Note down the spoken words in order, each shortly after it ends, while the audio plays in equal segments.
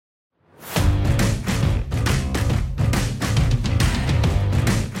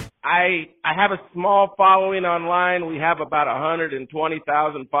I have a small following online. We have about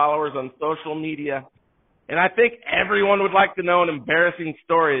 120,000 followers on social media. And I think everyone would like to know an embarrassing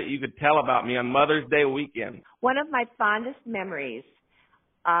story that you could tell about me on Mother's Day weekend. One of my fondest memories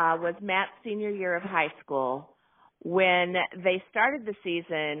was Matt's senior year of high school when they started the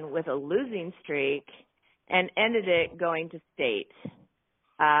season with a losing streak and ended it going to state.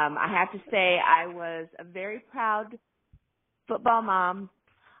 I have to say I was a very proud football mom.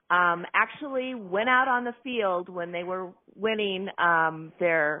 Actually went out on the field when they were winning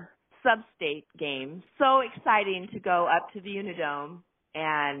their sub-state game. So exciting to go up to the Unidome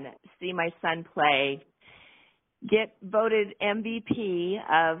and see my son play, get voted MVP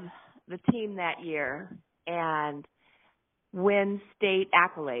of the team that year, and win state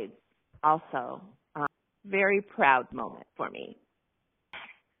accolades also. Very proud moment for me.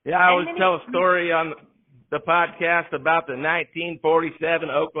 Yeah, I always tell a story on the podcast about the 1947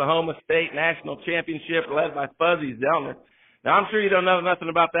 Oklahoma State National Championship led by Fuzzy Zellner. Now, I'm sure you don't know nothing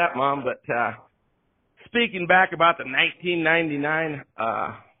about that, Mom, but speaking back about the 1999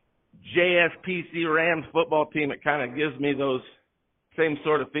 JSPC Rams football team, it kind of gives me those same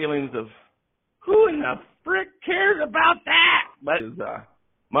sort of feelings of, who in the frick cares about that? But it's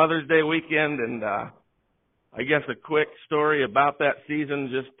Mother's Day weekend, and I guess a quick story about that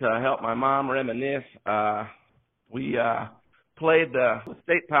season just to help my mom reminisce. We played the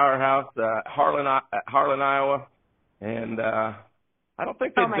state powerhouse at Harlan, Iowa, and I don't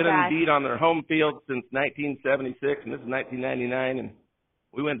think they've been indeed on their home field since 1976, and this is 1999, and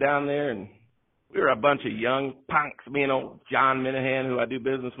we went down there, and we were a bunch of young punks, me and old John Minahan, who I do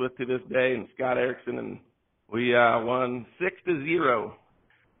business with to this day, and Scott Erickson, and we won 6-0.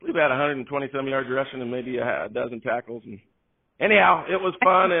 I believe we had 120-some yards rushing and maybe a dozen tackles. And anyhow, it was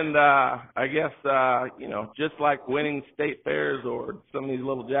fun, and I guess, just like winning state fairs or some of these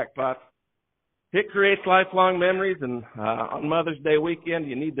little jackpots, it creates lifelong memories, and on Mother's Day weekend,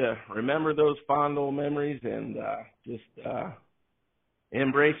 you need to remember those fond old memories and just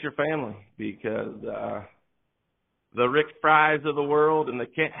embrace your family, because the Rick Fries of the world and the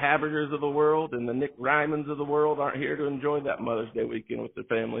Kent Haberders of the world and the Nick Rymans of the world aren't here to enjoy that Mother's Day weekend with their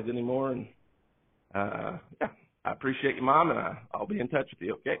families anymore. And, I appreciate you, Mom, and I'll be in touch with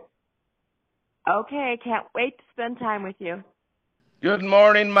you, okay? Okay, can't wait to spend time with you. Good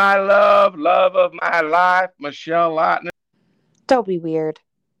morning, my love of my life, Michelle Lautner. Don't be weird.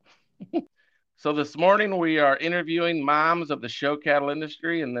 So this morning we are interviewing moms of the show cattle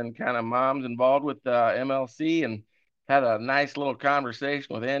industry and then kind of moms involved with MLC, and had a nice little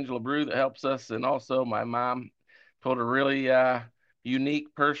conversation with Angela Brew that helps us. And also my mom told a really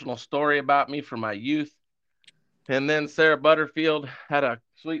unique personal story about me from my youth. And then Sarah Butterfield had a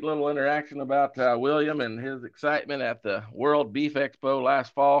sweet little interaction about William and his excitement at the World Beef Expo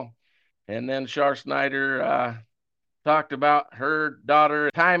last fall. And then Char Snider talked about her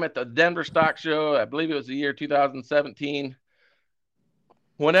daughter time at the Denver Stock Show. I believe it was the year 2017.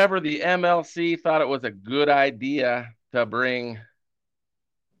 Whenever the MLC thought it was a good idea to bring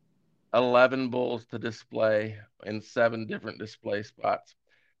 11 bulls to display in 7 different display spots.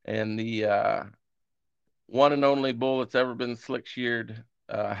 And the one and only bull that's ever been slick sheared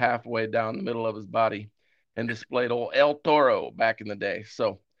halfway down the middle of his body and displayed old El Toro back in the day.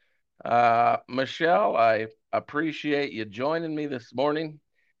 So, Michelle, I appreciate you joining me this morning.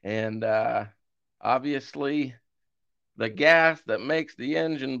 And obviously, the gas that makes the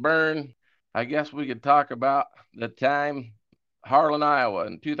engine burn, I guess we could talk about the time Harlan, Iowa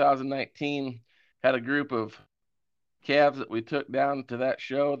in 2019 had a group of calves that we took down to that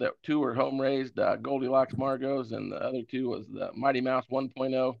show. That 2 were home raised Goldilocks Margos, and the other 2 was the Mighty Mouse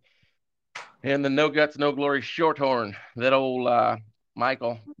 1.0 and the No Guts, No Glory Shorthorn that old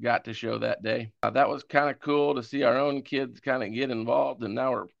Michael got to show that day. That was kind of cool to see our own kids kind of get involved, and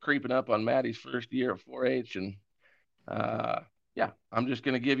now we're creeping up on Maddie's first year of 4-H. And I'm just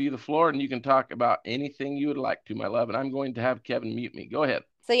going to give you the floor, and you can talk about anything you would like to, my love. And I'm going to have Kevin mute me. Go ahead.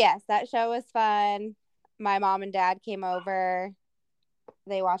 So yes, that show was fun. My mom and dad came over.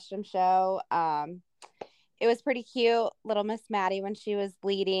 They watched him show. It was pretty cute. Little Miss Maddie, when she was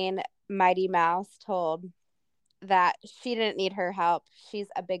leading, Mighty Mouse told that she didn't need her help. She's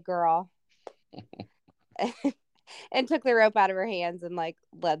a big girl. And took the rope out of her hands and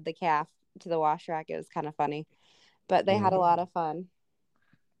led the calf to the wash rack. It was kind of funny. But they had a lot of fun.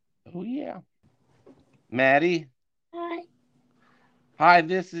 Oh, yeah. Maddie? Hi. Hi,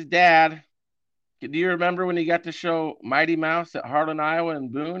 this is Dad. Do you remember when you got to show Mighty Mouse at Harlan, Iowa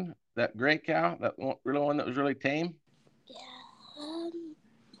and Boone? That gray cow? That one that was really tame? Yeah.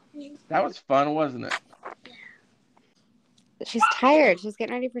 That was fun, wasn't it? She's tired. She's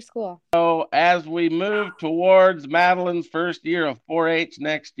getting ready for school. So as we move towards Madeline's first year of 4-H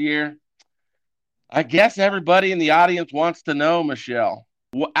next year, I guess everybody in the audience wants to know, Michelle,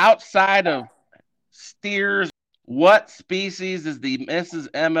 outside of steers, what species is the Mrs.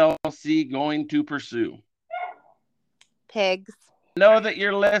 MLC going to pursue? Pigs. Know that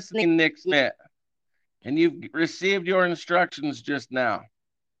you're listening, Nick Smith, and you've received your instructions just now.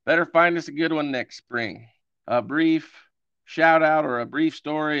 Better find us a good one next spring. A brief shout out or a brief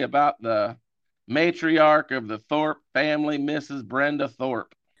story about the matriarch of the Thorp family, Mrs. Brenda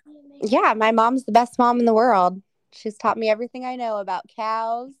Thorp. Yeah, my mom's the best mom in the world. She's taught me everything I know about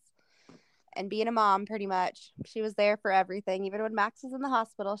cows and being a mom, pretty much. She was there for everything. Even when Max was in the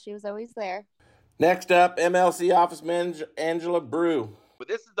hospital, she was always there. Next up, MLC Office Manager Angela Brew. But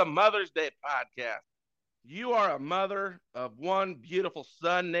this is the Mother's Day podcast. You are a mother of one beautiful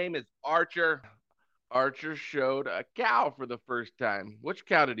son. Name is Archer. Archer showed a cow for the first time. Which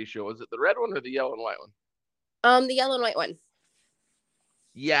cow did he show? Was it the red one or the yellow and white one? The yellow and white one.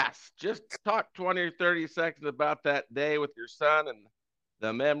 Yes. Just talk 20 or 30 seconds about that day with your son and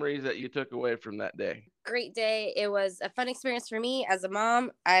the memories that you took away from that day. Great day. It was a fun experience for me as a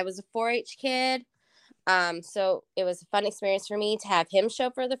mom. I was a 4-H kid. So it was a fun experience for me to have him show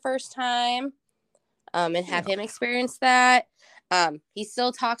for the first time, and have him experience that. He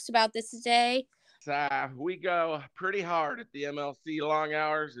still talks about this today. We go pretty hard at the MLC long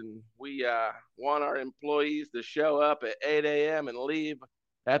hours, and we want our employees to show up at 8 a.m. and leave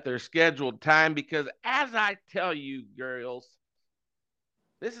at their scheduled time because, as I tell you, girls,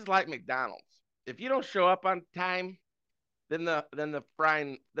 this is like McDonald's. If you don't show up on time, then the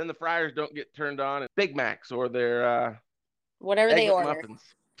fryers don't get turned on. Big Macs or their whatever they order.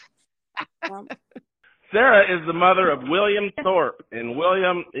 Muffins. Sarah is the mother of William Thorp, and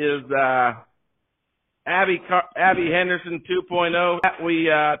William is Abby Henderson 2.0. We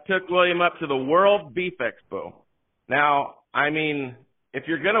took William up to the World Beef Expo. Now, I mean, if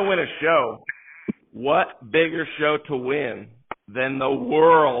you're going to win a show, what bigger show to win than the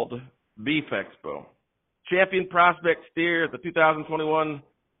World Beef Expo? Champion prospect steer at the 2021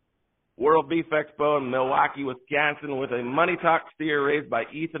 World Beef Expo in Milwaukee, Wisconsin, with a Money Talk steer raised by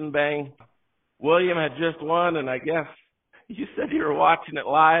Ethan Bang. William had just won, and I guess you said you were watching it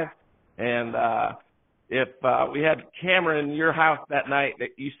live. And if we had a camera in your house that night, that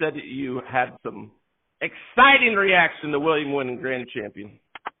you said that you had some exciting reaction to William winning Grand Champion.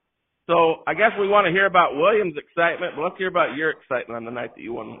 So I guess we want to hear about William's excitement, but let's hear about your excitement on the night that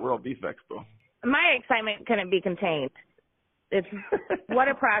you won World Beef Expo. My excitement couldn't be contained. It's what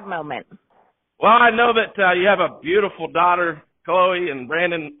a proud moment. Well, I know that you have a beautiful daughter, Chloe, and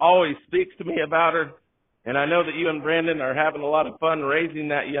Brandon always speaks to me about her. And I know that you and Brandon are having a lot of fun raising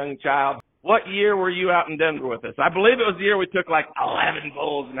that young child. What year were you out in Denver with us? I believe it was the year we took like 11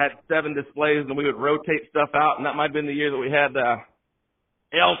 bulls and had 7 displays, and we would rotate stuff out. And that might have been the year that we had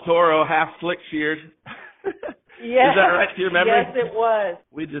El Toro half slick sheared. Yes. Is that right to your memory? Yes, it was.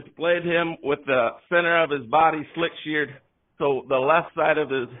 We displayed him with the center of his body slick sheared. So the left side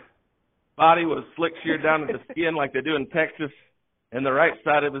of his body was slick sheared down to the skin like they do in Texas. And the right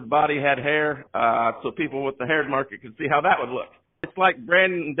side of his body had hair, so people with the hair market could see how that would look. It's like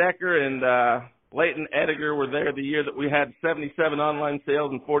Brandon Decker and Leighton Ediger were there the year that we had 77 online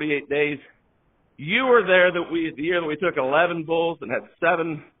sales in 48 days. You were there the year that we took 11 bulls and had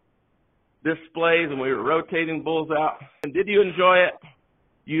 7 displays, and we were rotating bulls out. And did you enjoy it?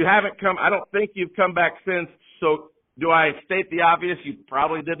 You haven't come. I don't think you've come back since. So do I state the obvious? You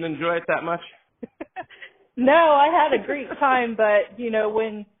probably didn't enjoy it that much. No, I had a great time, but you know,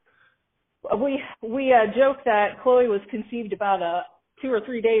 when we joked that Chloe was conceived about 2 or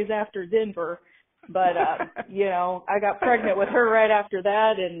 3 days after Denver, but you know, I got pregnant with her right after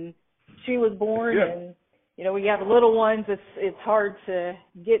that, and she was born. Yeah. And you know, when you have little ones, it's hard to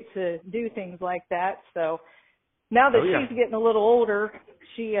get to do things like that. So now that she's getting a little older,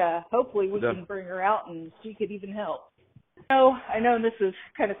 she hopefully we can bring her out and she could even help. I know this is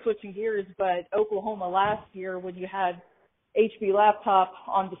kind of switching gears, but Oklahoma last year when you had HB Laptop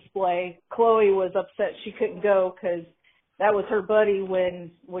on display, Chloe was upset she couldn't go because that was her buddy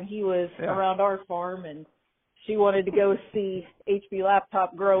when he was around our farm, and she wanted to go see HB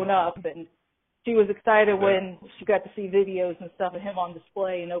Laptop grown up, and she was excited when she got to see videos and stuff of him on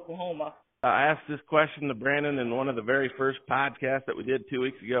display in Oklahoma. I asked this question to Brandon in one of the very first podcasts that we did 2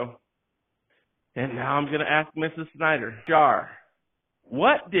 weeks ago. And now I'm going to ask Mrs. Snider. Jar,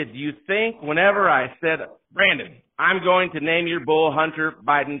 what did you think whenever I said, Brandon, I'm going to name your bull Hunter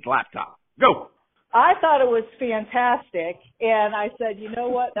Biden's Laptop? Go. I thought it was fantastic, and I said, you know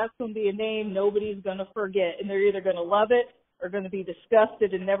what, that's going to be a name nobody's going to forget, and they're either going to love it are going to be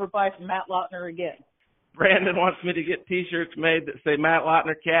disgusted and never buy from Matt Lautner again. Brandon wants me to get T-shirts made that say Matt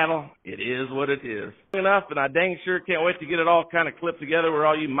Lautner Cattle. It is what it is. Enough, and I dang sure can't wait to get it all kind of clipped together where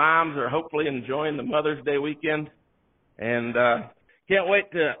all you moms are hopefully enjoying the Mother's Day weekend. And can't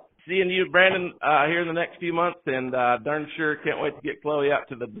wait to seeing you, Brandon, here in the next few months. And darn sure can't wait to get Chloe out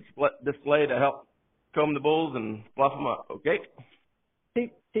to the display to help comb the bulls and fluff them up, okay?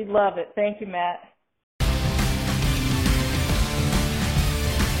 She'd love it. Thank you, Matt.